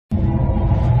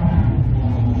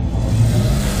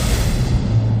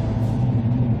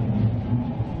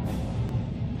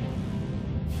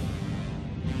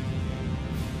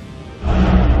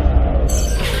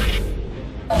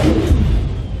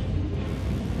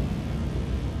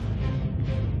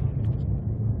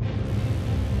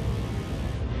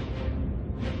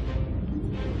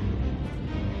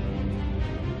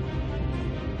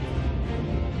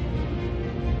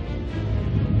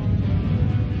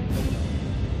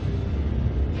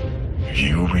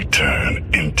you return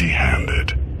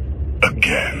empty-handed.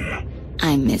 Again.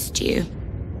 I missed you.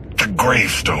 The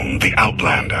Gravestone, the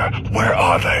Outlander, where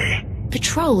are they?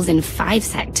 Patrols in 5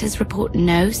 sectors report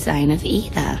no sign of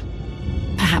either.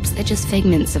 Perhaps they're just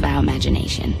figments of our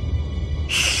imagination.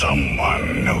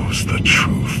 Someone knows the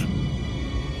truth.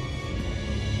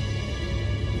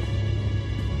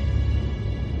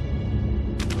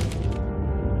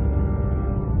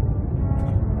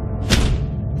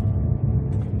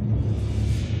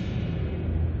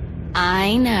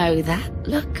 I know that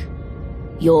look.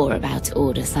 You're about to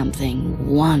order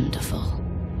something wonderful.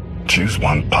 Choose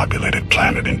one populated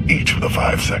planet in each of the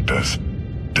 5 sectors.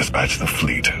 Dispatch the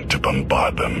fleet to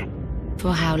bombard them.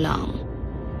 For how long?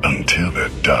 Until they're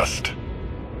dust.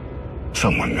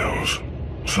 Someone knows.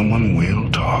 Someone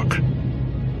will talk.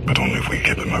 But only if we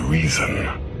give them a reason.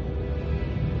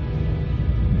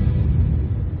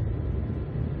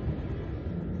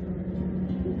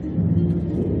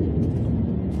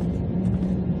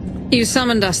 You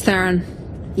summoned us, Theron.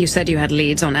 You said you had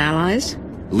leads on allies?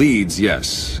 Leads,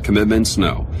 yes. Commitments,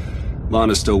 no.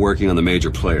 Lana's still working on the major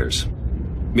players.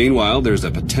 Meanwhile, there's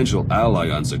a potential ally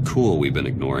on Zakul we've been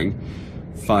ignoring.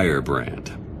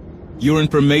 Firebrand. Your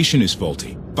information is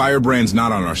faulty. Firebrand's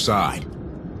not on our side.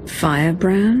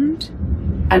 Firebrand?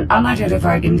 An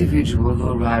unidentified individual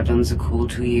who arrived on Zakul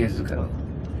 2 years ago.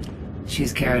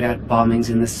 She's carried out bombings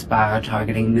in the Spire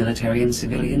targeting military and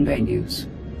civilian venues.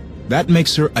 That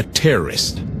makes her a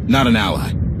terrorist, not an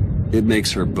ally. It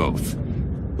makes her both.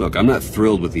 Look, I'm not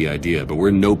thrilled with the idea, but we're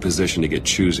in no position to get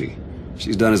choosy.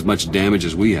 She's done as much damage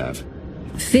as we have.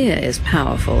 Fear is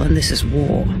powerful, and this is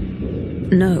war.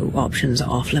 No options are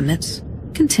off limits.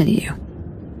 Continue.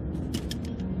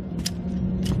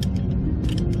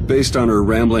 Based on her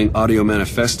rambling audio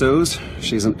manifestos,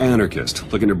 she's an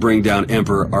anarchist, looking to bring down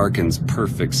Emperor Arkan's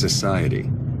perfect society.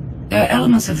 There are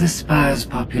elements of the Spire's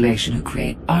population who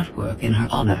create artwork in her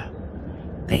honor.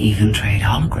 They even trade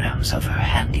holograms of her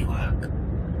handiwork.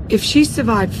 If she's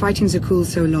survived fighting Zakul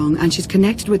so long, and she's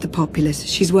connected with the populace,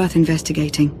 she's worth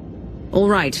investigating. All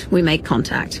right, we make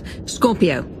contact.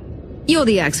 Scorpio, you're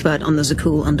the expert on the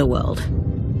Zakul underworld.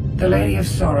 The Lady of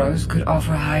Sorrows could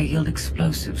offer high-yield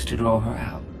explosives to draw her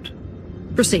out.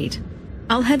 Proceed.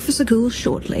 I'll head for Zakul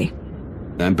shortly.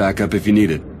 I'm back up if you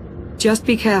need it. Just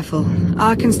be careful.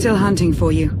 Arkan's still hunting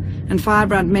for you, and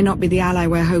Firebrand may not be the ally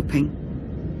we're hoping.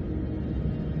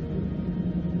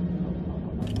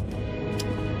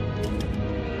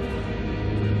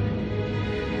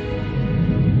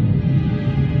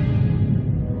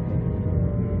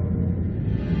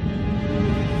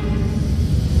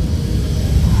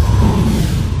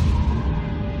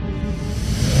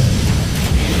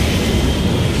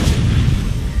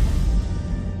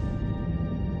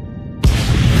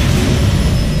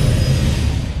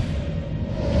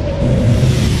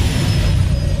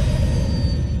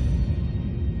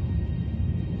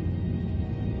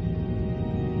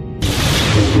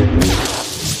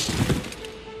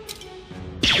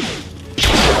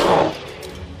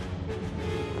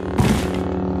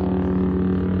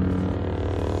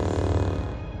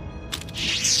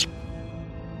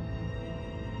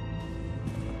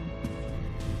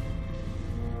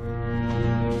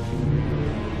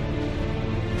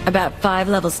 About 5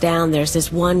 levels down, there's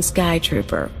this one Sky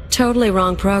Trooper. Totally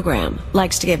wrong program.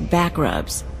 Likes to give back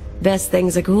rubs. Best thing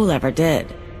Zakul ever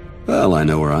did. Well, I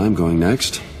know where I'm going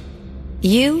next.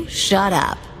 You shut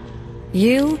up.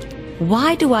 You?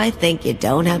 Why do I think you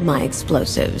don't have my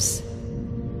explosives?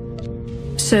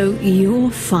 So you're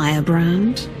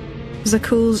Firebrand?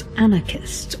 Zakul's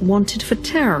anarchist, wanted for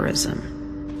terrorism.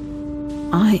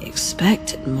 I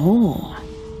expected more.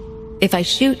 If I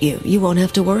shoot you, you won't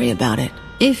have to worry about it.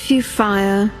 If you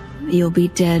fire, you'll be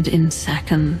dead in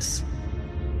seconds.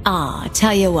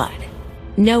 Tell you what.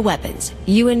 No weapons.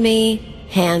 You and me,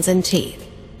 hands and teeth.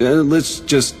 Let's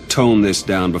just tone this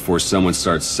down before someone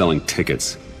starts selling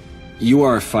tickets. You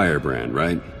are Firebrand,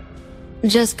 right?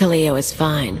 Just Kaleo is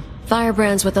fine.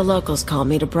 Firebrand's what the locals call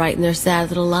me to brighten their sad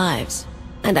little lives.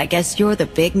 And I guess you're the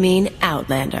big mean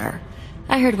Outlander.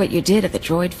 I heard what you did at the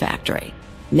droid factory.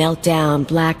 Meltdown,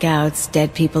 blackouts,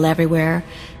 dead people everywhere,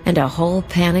 and a whole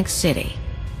panicked city.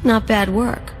 Not bad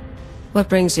work. What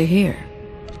brings you here?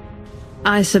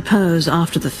 I suppose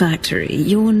after the factory,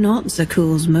 you're not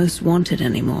Zakul's most wanted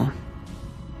anymore.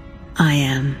 I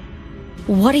am.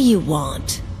 What do you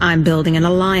want? I'm building an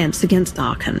alliance against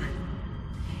Arkan.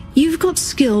 You've got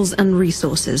skills and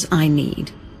resources I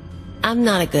need. I'm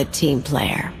not a good team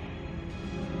player.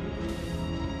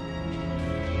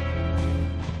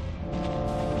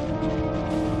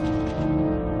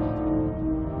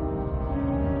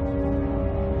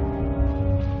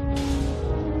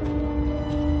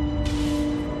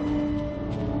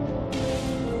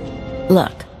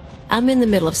 Look, I'm in the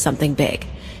middle of something big.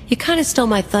 You kinda stole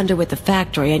my thunder with the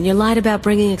factory, and you lied about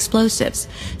bringing explosives,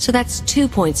 so that's 2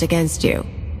 points against you.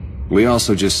 We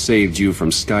also just saved you from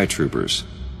Sky Troopers.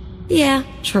 Yeah,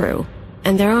 true.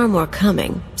 And there are more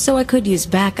coming, so I could use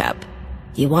backup.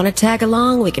 You wanna tag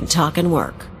along, we can talk and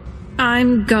work.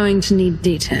 I'm going to need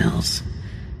details,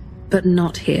 but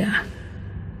not here.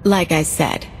 Like I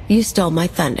said, you stole my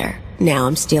thunder. Now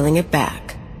I'm stealing it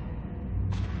back.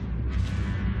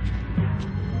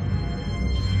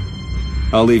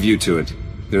 I'll leave you to it.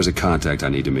 There's a contact I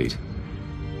need to meet.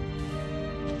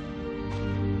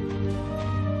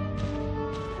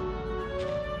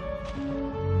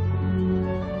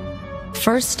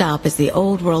 First stop is the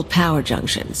old world power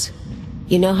junctions.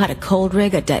 You know how to cold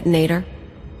rig a detonator?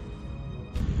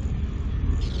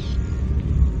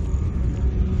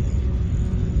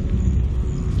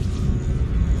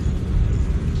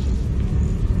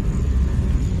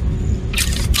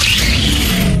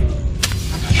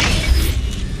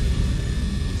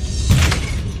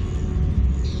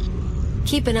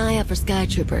 Keep an eye out for Sky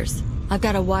Troopers. I've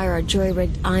got to wire a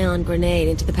jury-rigged ion grenade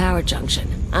into the power junction.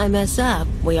 I mess up,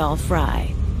 we all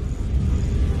fry.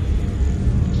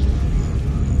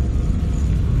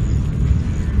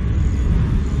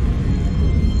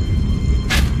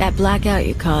 That blackout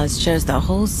you caused shows the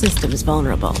whole system is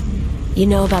vulnerable. You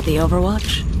know about the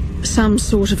Overwatch? Some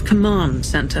sort of command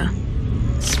center.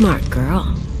 Smart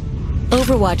girl.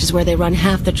 Overwatch is where they run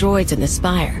half the droids in the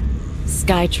Spire.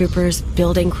 Sky Troopers,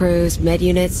 building crews, med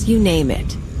units, you name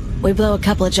it. We blow a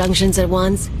couple of junctions at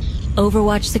once,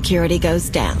 Overwatch security goes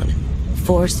down.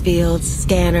 Force fields,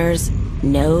 scanners,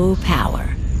 no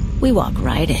power. We walk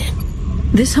right in.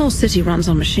 This whole city runs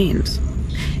on machines.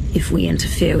 If we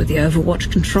interfere with the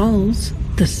Overwatch controls,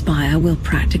 the Spire will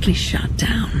practically shut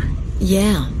down.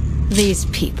 Yeah, these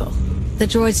people. The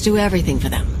droids do everything for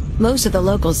them. Most of the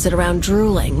locals sit around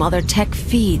drooling while their tech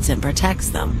feeds and protects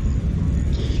them.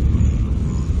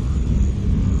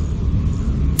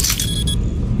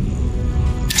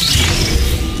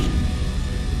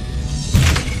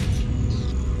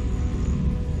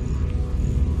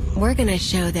 We're gonna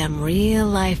show them real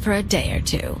life for a day or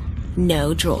two.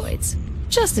 No droids.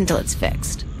 Just until it's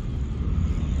fixed.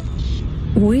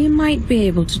 We might be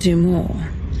able to do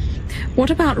more. What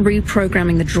about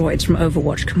reprogramming the droids from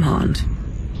Overwatch Command?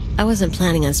 I wasn't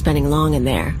planning on spending long in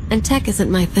there, and tech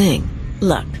isn't my thing.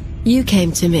 Look, you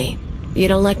came to me. You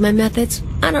don't like my methods?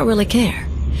 I don't really care.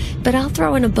 But I'll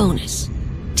throw in a bonus.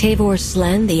 Tavor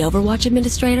Slen, the Overwatch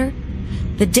administrator?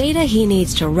 The data he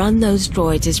needs to run those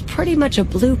droids is pretty much a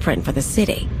blueprint for the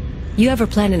city. You ever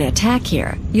plan an attack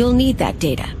here, you'll need that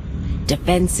data.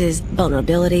 Defenses,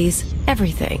 vulnerabilities,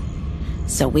 everything.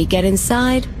 So we get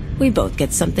inside, we both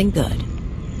get something good.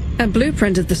 A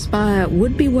blueprint of the Spire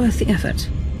would be worth the effort.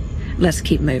 Let's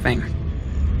keep moving.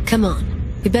 Come on.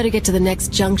 We better get to the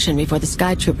next junction before the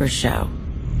Sky Troopers show.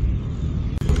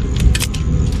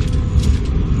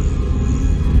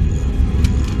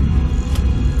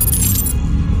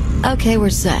 Okay, we're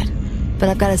set. But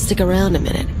I've got to stick around a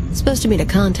minute. Supposed to meet a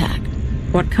contact.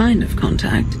 What kind of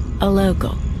contact? A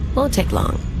local. Won't take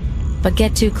long. But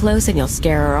get too close and you'll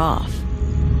scare her off.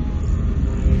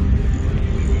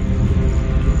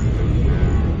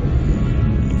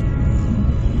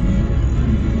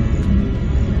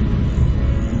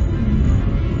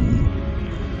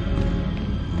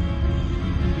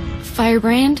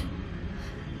 Firebrand?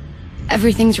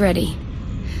 Everything's ready.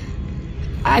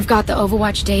 I've got the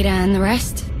Overwatch data and the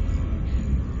rest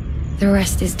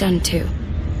is done too.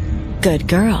 Good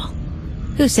girl.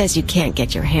 Who says you can't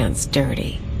get your hands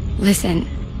dirty? Listen,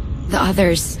 the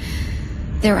others,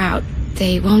 they're out.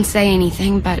 They won't say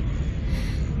anything, but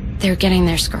they're getting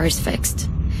their scars fixed.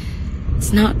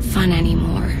 It's not fun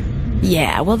anymore.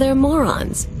 Yeah, well, they're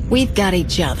morons. We've got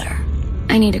each other.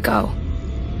 I need to go.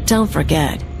 Don't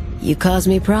forget, you cause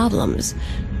me problems.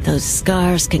 Those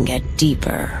scars can get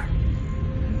deeper.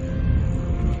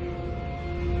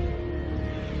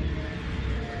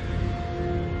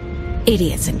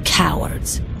 Idiots and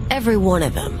cowards. Every one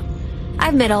of them.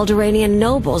 I've met Alderaanian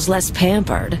nobles less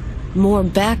pampered. More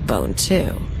backbone,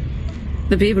 too.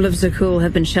 The people of Zakul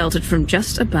have been sheltered from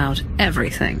just about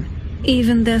everything.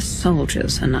 Even their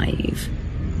soldiers are naive.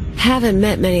 Haven't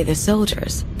met many of the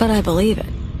soldiers, but I believe it.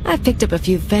 I've picked up a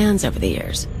few fans over the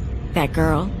years. That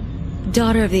girl,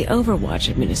 daughter of the Overwatch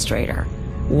administrator.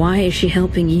 Why is she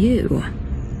helping you?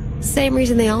 Same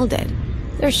reason they all did.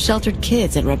 They're sheltered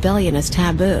kids and rebellion is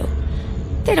taboo.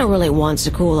 They don't really want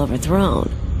Zakul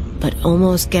overthrown, but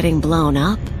almost getting blown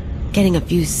up, getting a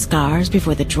few scars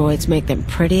before the droids make them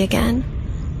pretty again?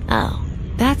 Oh,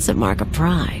 that's a mark of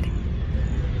pride.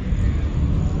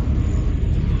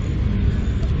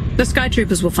 The Sky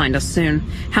Troopers will find us soon.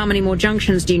 How many more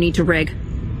junctions do you need to rig?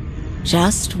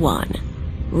 Just one.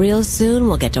 Real soon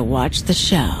we'll get to watch the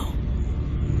show.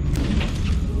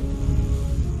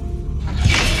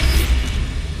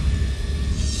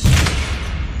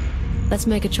 Let's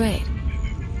make a trade.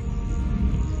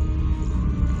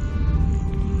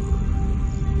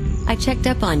 I checked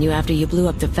up on you after you blew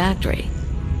up the factory.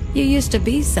 You used to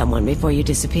be someone before you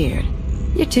disappeared.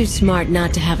 You're too smart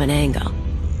not to have an angle.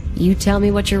 You tell me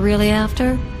what you're really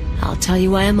after, I'll tell you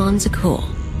why I'm on Zakul.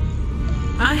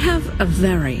 I have a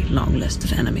very long list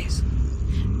of enemies.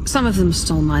 Some of them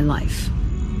stole my life.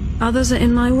 Others are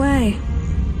in my way.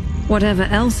 Whatever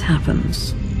else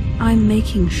happens, I'm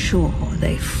making sure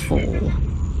they fall.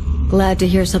 Glad to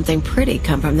hear something pretty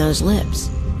come from those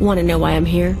lips. Want to know why I'm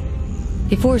here?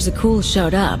 Before Zakul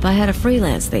showed up, I had a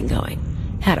freelance thing going.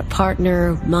 Had a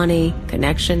partner, money,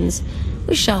 connections.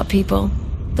 We shot people.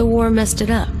 The war messed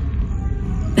it up.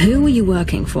 Who were you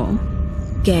working for?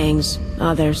 Gangs,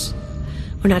 others.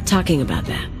 We're not talking about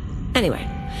that. Anyway,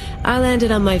 I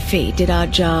landed on my feet, did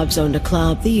odd jobs, owned a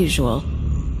club, the usual.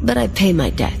 But I pay my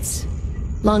debts.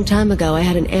 Long time ago, I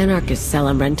had an anarchist cell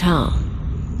in Rental.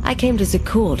 I came to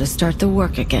Zakul to start the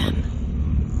work again.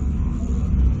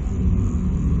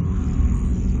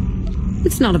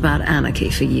 It's not about anarchy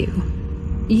for you.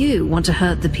 You want to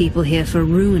hurt the people here for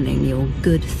ruining your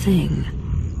good thing.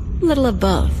 Little of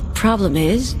both. Problem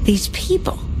is, these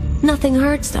people. Nothing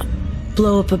hurts them.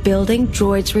 Blow up a building,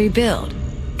 droids rebuild.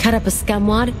 Cut up a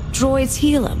scumwad, droids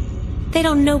heal them. They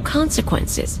don't know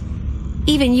consequences.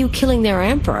 Even you killing their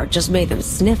emperor just made them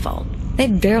sniffle.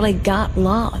 They'd barely got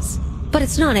laws. But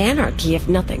it's not anarchy if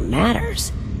nothing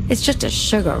matters. It's just a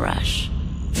sugar rush.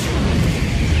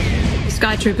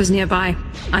 Sky Troopers nearby.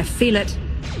 I feel it.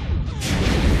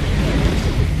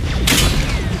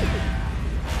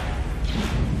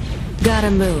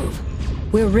 Gotta move.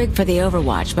 We're rigged for the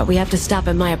Overwatch, but we have to stop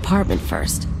at my apartment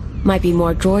first. Might be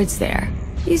more droids there.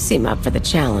 You seem up for the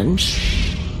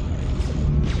challenge.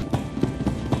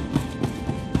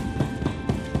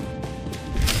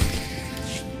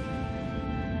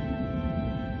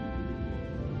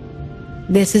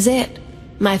 This is it.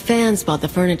 My fans bought the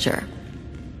furniture.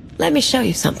 Let me show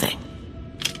you something.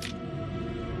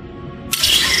 You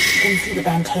can see the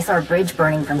Bantasar Bridge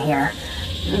burning from here.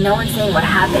 No one's saying what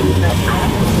happened, but I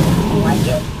haven't like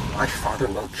it. My father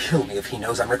will kill me if he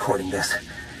knows I'm recording this.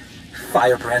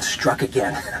 Firebrand struck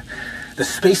again. The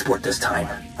spaceport this time.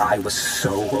 I was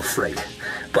so afraid.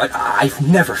 But I've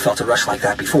never felt a rush like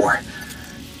that before.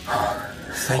 Oh,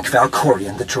 thank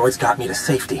Valkorion, the droids got me to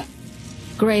safety.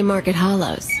 Gray Market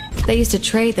Hollows. They used to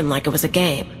trade them like it was a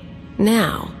game.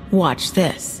 Now, watch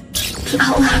this. The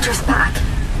Outlander's back.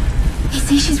 They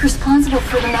say she's responsible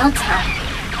for the meltdown.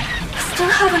 I still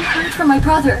haven't heard from my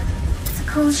brother.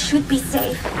 Zakul should be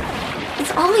safe.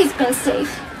 It's always been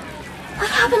safe. What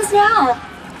happens now?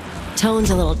 Tone's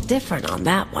a little different on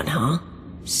that one, huh?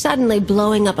 Suddenly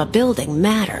blowing up a building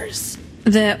matters.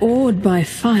 They're awed by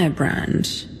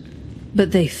Firebrand,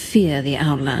 but they fear the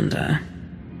Outlander.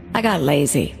 I got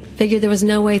lazy. Figured there was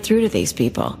no way through to these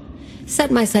people. Set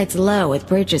my sights low with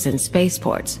bridges and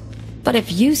spaceports. But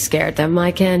if you scared them,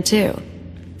 I can too.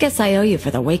 Guess I owe you for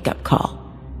the wake-up call.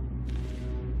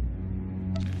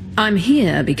 I'm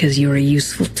here because you're a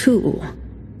useful tool.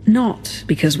 Not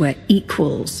because we're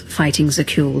equals fighting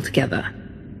Zakul together.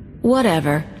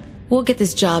 Whatever. We'll get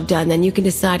this job done, then you can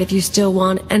decide if you still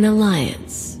want an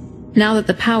alliance. Now that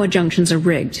the power junctions are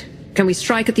rigged, can we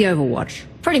strike at the Overwatch?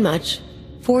 Pretty much.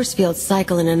 Force fields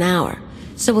cycle in an hour,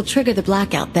 so we'll trigger the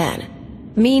blackout then.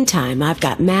 Meantime, I've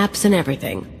got maps and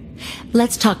everything.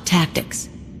 Let's talk tactics.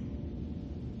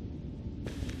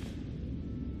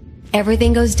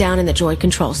 Everything goes down in the droid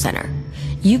control center.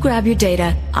 You grab your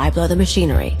data, I blow the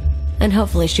machinery, and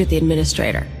hopefully shoot the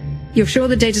administrator. You're sure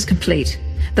the data's complete?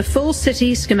 The full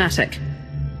city schematic?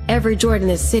 Every droid in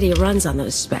this city runs on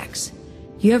those specs.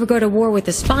 You ever go to war with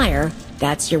the Spire,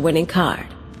 that's your winning card.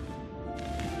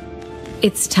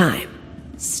 It's time.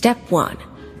 Step 1.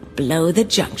 Blow the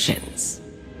junctions.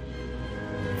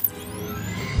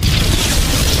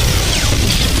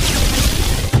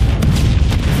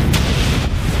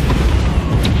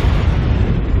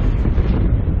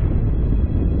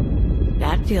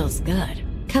 That feels good.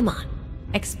 Come on.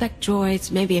 Expect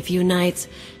droids, maybe a few nights.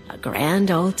 A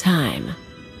grand old time.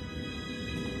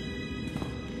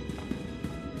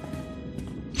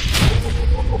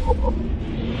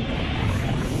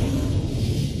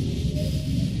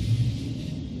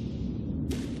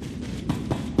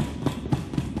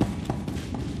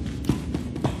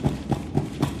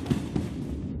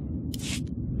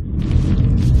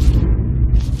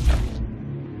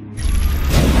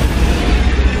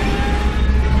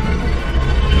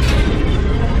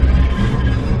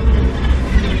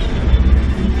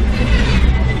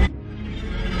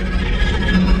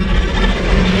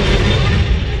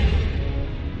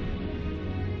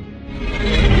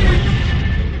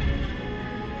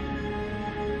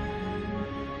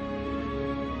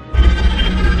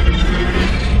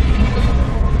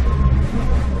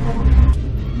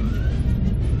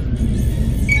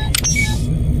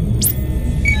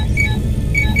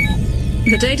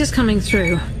 The data's coming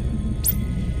through.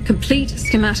 Complete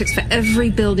schematics for every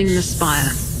building in the spire.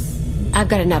 I've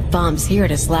got enough bombs here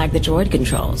to slag the droid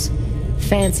controls.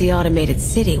 Fancy automated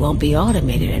city won't be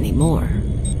automated anymore.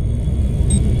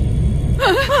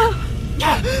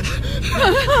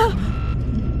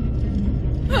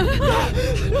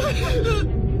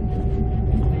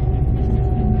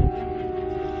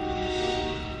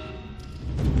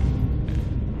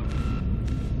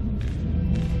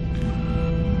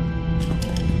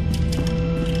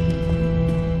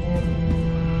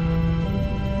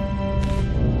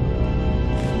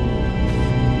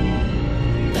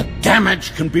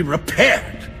 Damage can be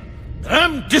repaired.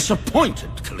 I'm disappointed,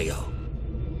 Cleo.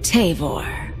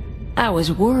 Tavor, I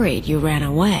was worried you ran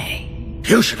away.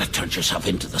 You should have turned yourself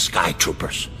into the Sky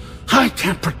Troopers. I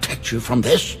can't protect you from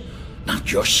this.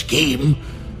 Not your scheme,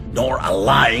 nor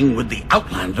allying with the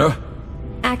Outlander.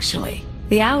 Actually,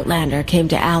 the Outlander came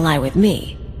to ally with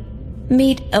me.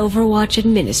 Meet Overwatch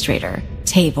Administrator,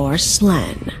 Tavor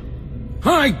Slen.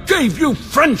 I gave you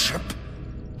friendship,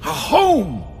 a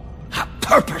home, a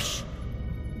purpose.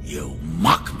 You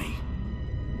mock me.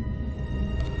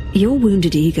 Your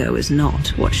wounded ego is not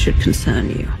what should concern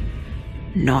you.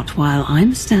 Not while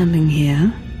I'm standing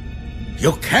here.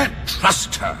 You can't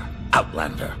trust her,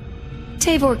 Outlander.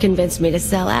 Tavor convinced me to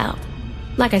sell out.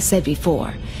 Like I said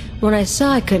before, when I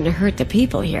saw I couldn't hurt the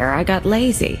people here, I got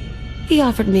lazy. He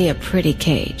offered me a pretty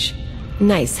cage.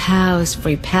 Nice house,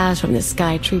 free pass from the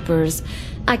Sky Troopers.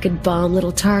 I could bomb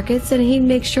little targets and he'd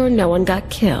make sure no one got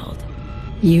killed.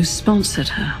 You sponsored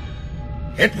her.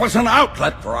 It was an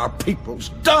outlet for our people's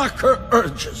darker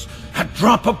urges. A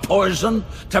drop of poison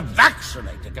to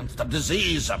vaccinate against the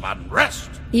disease of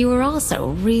unrest. You were also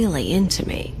really into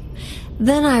me.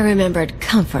 Then I remembered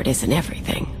comfort isn't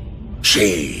everything.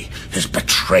 She is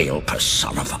betrayal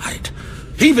personified.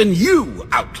 Even you,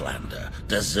 Outlander,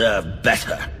 deserve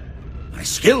better. My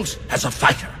skills as a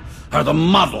fighter are the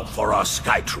model for our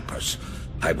Sky Troopers.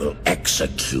 I will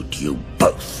execute you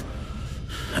both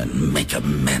and make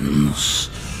amends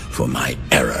for my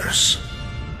errors.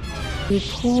 You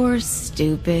poor,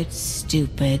 stupid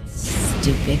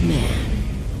man.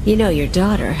 You know your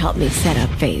daughter helped me set up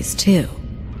Phase 2.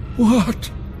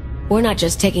 What? We're not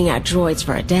just taking out droids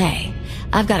for a day.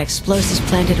 I've got explosives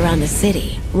planted around the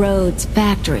city. Roads,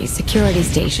 factories, security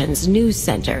stations, news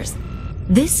centers.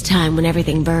 This time when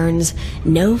everything burns,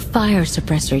 no fire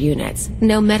suppressor units,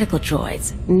 no medical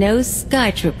droids, no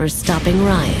Sky Troopers stopping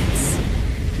riots.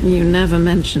 You never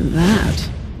mentioned that.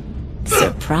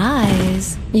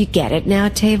 Surprise! You get it now,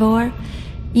 Tavor?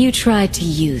 You tried to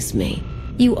use me.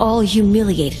 You all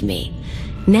humiliated me.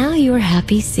 Now your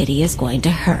happy city is going to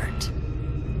hurt.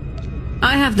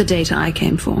 I have the data I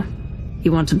came for.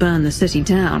 You want to burn the city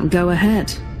down, go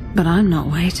ahead. But I'm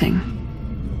not waiting.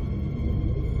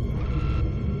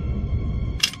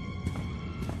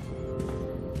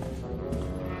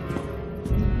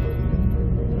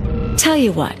 Tell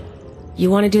you what. You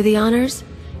want to do the honors?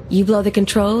 You blow the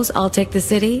controls, I'll take the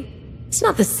city? It's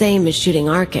not the same as shooting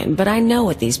Arkin, but I know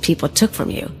what these people took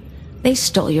from you. They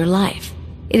stole your life.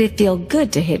 It'd feel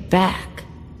good to hit back.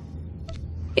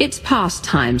 It's past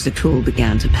time Zakul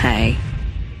began to pay.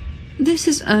 This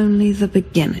is only the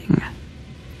beginning.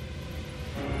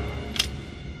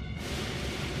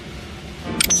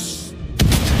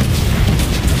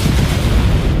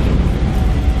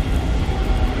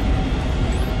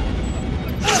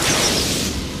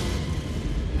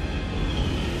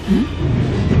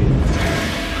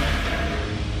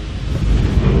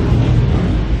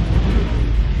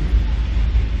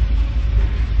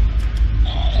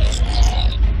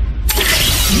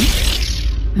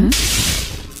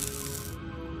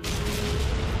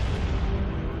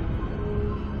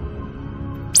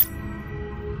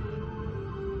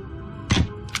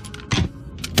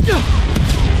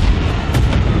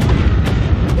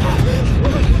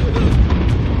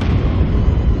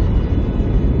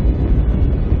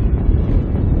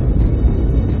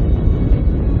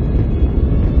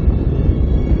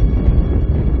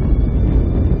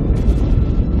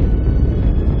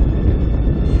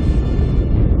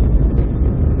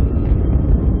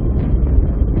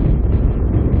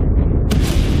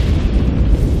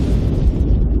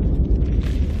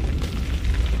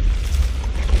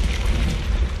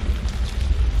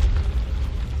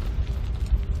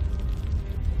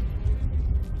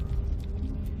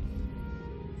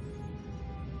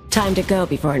 Time to go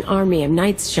before an army of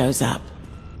knights shows up.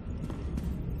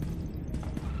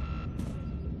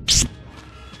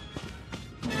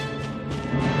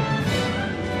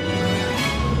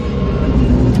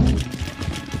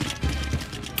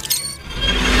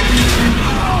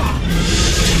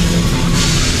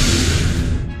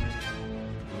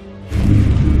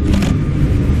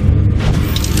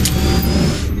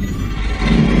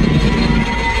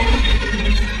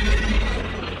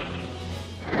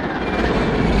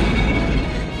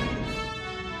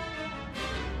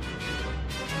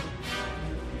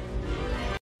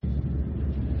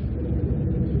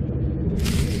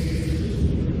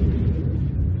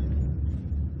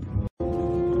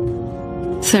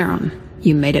 Theron,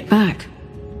 you made it back.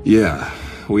 Yeah,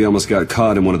 we almost got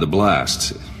caught in one of the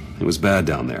blasts. It was bad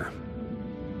down there.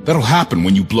 That'll happen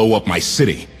when you blow up my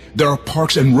city. There are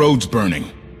parks and roads burning.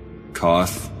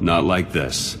 Koth, not like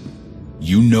this.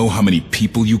 You know how many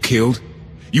people you killed?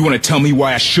 You want to tell me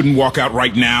why I shouldn't walk out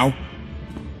right now?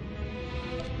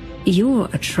 You're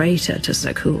a traitor to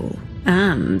Zakul,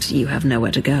 and you have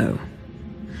nowhere to go.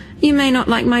 You may not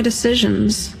like my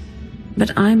decisions,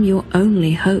 but I'm your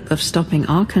only hope of stopping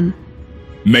Arkan.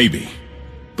 Maybe,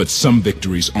 but some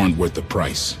victories aren't worth the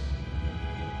price.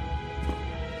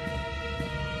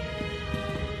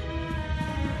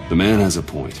 The man has a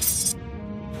point.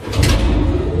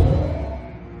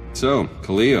 So,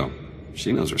 Kaleo,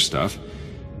 she knows her stuff.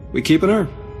 We keeping her?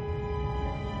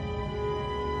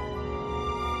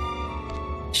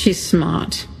 She's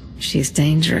smart, she's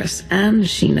dangerous, and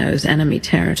she knows enemy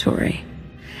territory.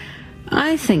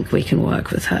 I think we can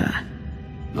work with her.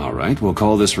 All right, we'll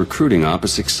call this recruiting op a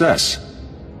success.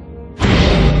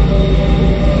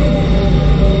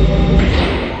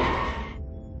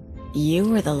 You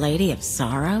were the Lady of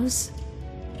Sorrows?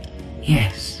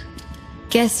 Yes.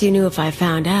 Guess you knew if I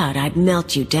found out, I'd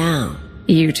melt you down.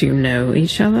 You two know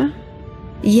each other?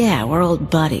 Yeah, we're old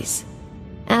buddies.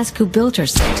 Ask who built her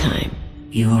sometime.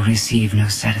 You will receive no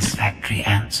satisfactory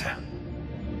answer.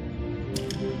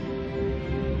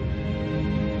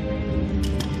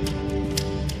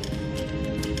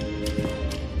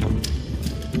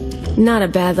 Not a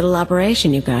bad little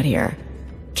operation you got here.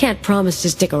 Can't promise to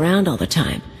stick around all the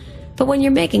time. But when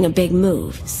you're making a big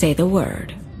move, say the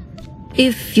word.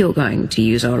 If you're going to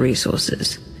use our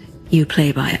resources, you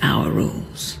play by our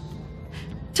rules.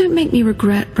 Don't make me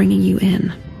regret bringing you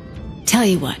in. Tell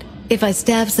you what, if I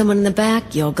stab someone in the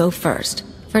back, you'll go first.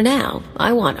 For now,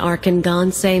 I want Arkan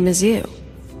gone same as you.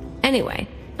 Anyway,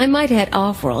 I might head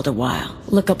off-world a while,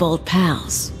 look up old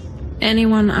pals.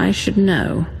 Anyone I should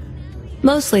know?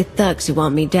 Mostly thugs who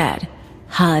want me dead.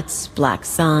 Huts, Black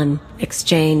Sun,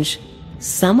 Exchange.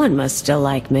 Someone must still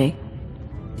like me.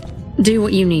 Do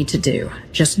what you need to do.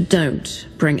 Just don't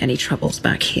bring any troubles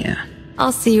back here.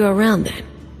 I'll see you around then.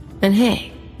 And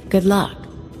hey, good luck.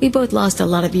 We both lost a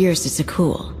lot of years to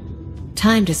Zakul.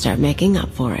 Time to start making up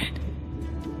for it.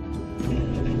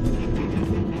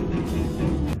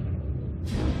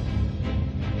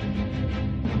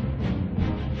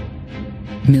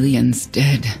 Millions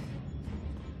dead.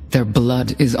 Their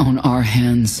blood is on our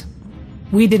hands.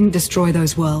 We didn't destroy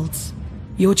those worlds.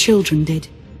 Your children did.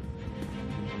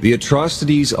 The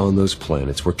atrocities on those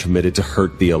planets were committed to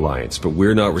hurt the Alliance, but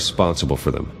we're not responsible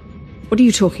for them. What are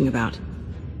you talking about?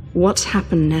 What's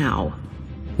happened now?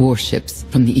 Warships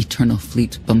from the Eternal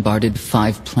Fleet bombarded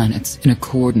 5 planets in a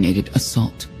coordinated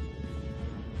assault.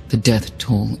 The death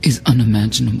toll is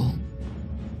unimaginable.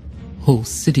 Whole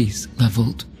cities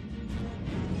leveled.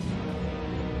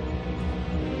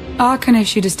 Arkan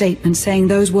issued a statement saying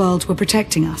those worlds were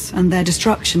protecting us, and their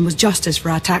destruction was justice for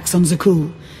our attacks on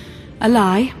Zakul. A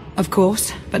lie, of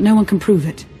course, but no one can prove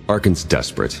it. Arkan's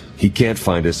desperate. He can't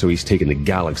find us, so he's taken the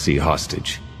galaxy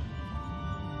hostage.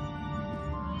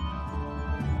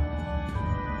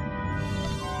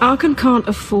 Arkan can't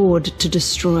afford to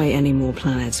destroy any more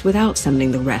planets without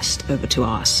sending the rest over to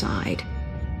our side.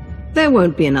 There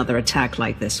won't be another attack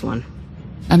like this one.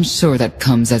 I'm sure that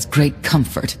comes as great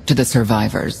comfort to the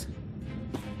survivors.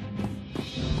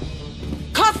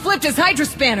 Koth flipped his Hydra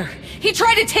spanner. He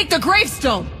tried to take the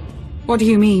gravestone. What do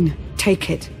you mean, take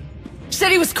it?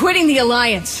 Said he was quitting the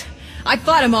Alliance. I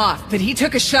fought him off, but he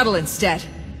took a shuttle instead.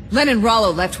 Len and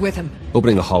Rollo left with him.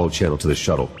 Opening a holo channel to the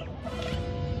shuttle.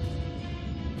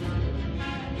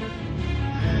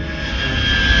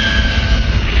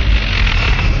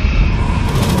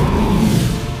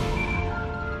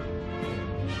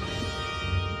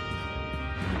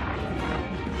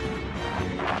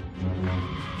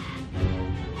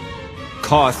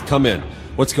 Koth, come in.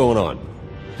 What's going on?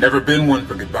 Never been one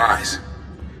for goodbyes.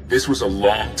 This was a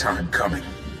long time coming.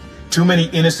 Too many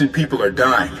innocent people are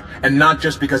dying, and not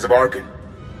just because of Arkan.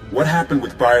 What happened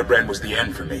with Firebrand was the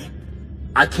end for me.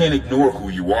 I can't ignore who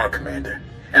you are, Commander,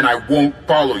 and I won't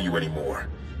follow you anymore.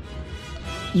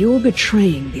 You're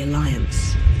betraying the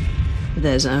Alliance.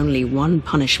 There's only one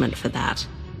punishment for that.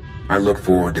 I look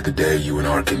forward to the day you and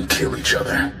Arkan kill each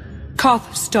other.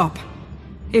 Koth, stop.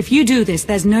 If you do this,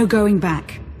 there's no going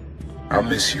back. I'll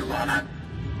miss you, Lana.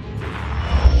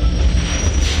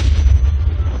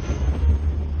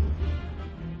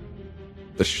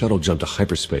 The shuttle jumped to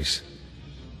hyperspace.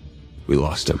 We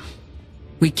lost him.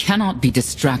 We cannot be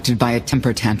distracted by a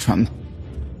temper tantrum.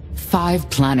 5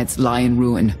 planets lie in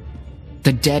ruin.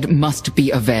 The dead must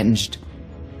be avenged.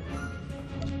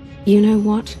 You know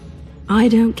what? I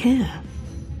don't care.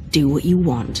 Do what you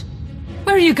want.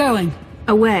 Where are you going?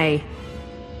 Away.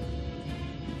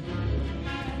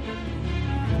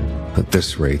 At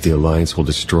this rate, the Alliance will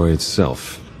destroy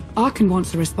itself. Arkan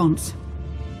wants a response.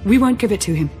 We won't give it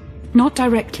to him. Not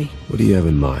directly. What do you have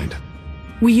in mind?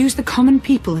 We use the common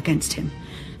people against him.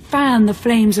 Fan the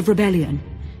flames of rebellion.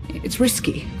 It's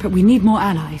risky, but we need more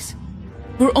allies.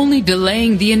 We're only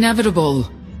delaying the inevitable.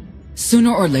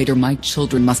 Sooner or later, my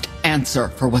children must answer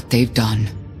for what they've done.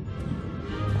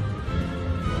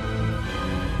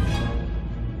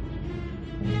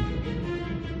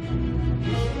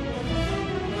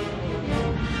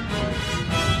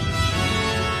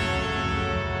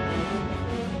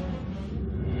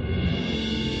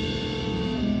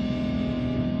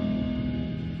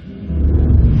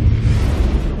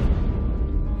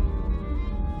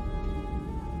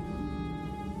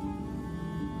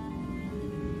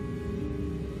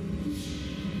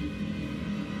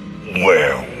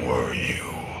 Where were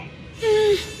you?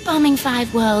 Bombing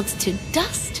 5 worlds to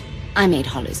dust. I made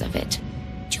hollows of it.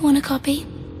 Do you want a copy?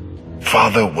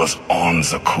 Father was on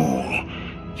Zakul.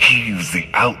 He used the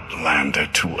Outlander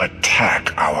to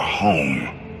attack our home.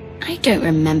 I don't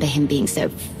remember him being so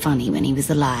funny when he was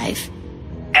alive.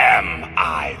 Am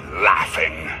I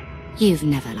laughing? You've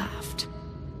never laughed.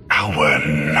 Our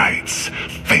knights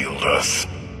failed us.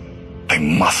 They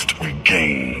must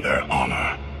regain their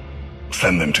honor.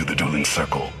 Send them to the dueling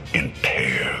circle in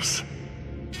pairs.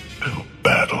 They'll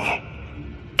battle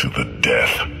to the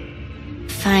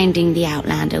death. Finding the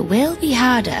Outlander will be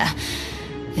harder,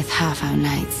 with half our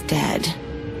knights dead.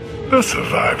 The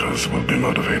survivors will be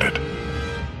motivated.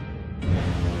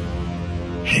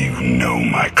 You know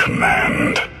my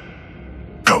command.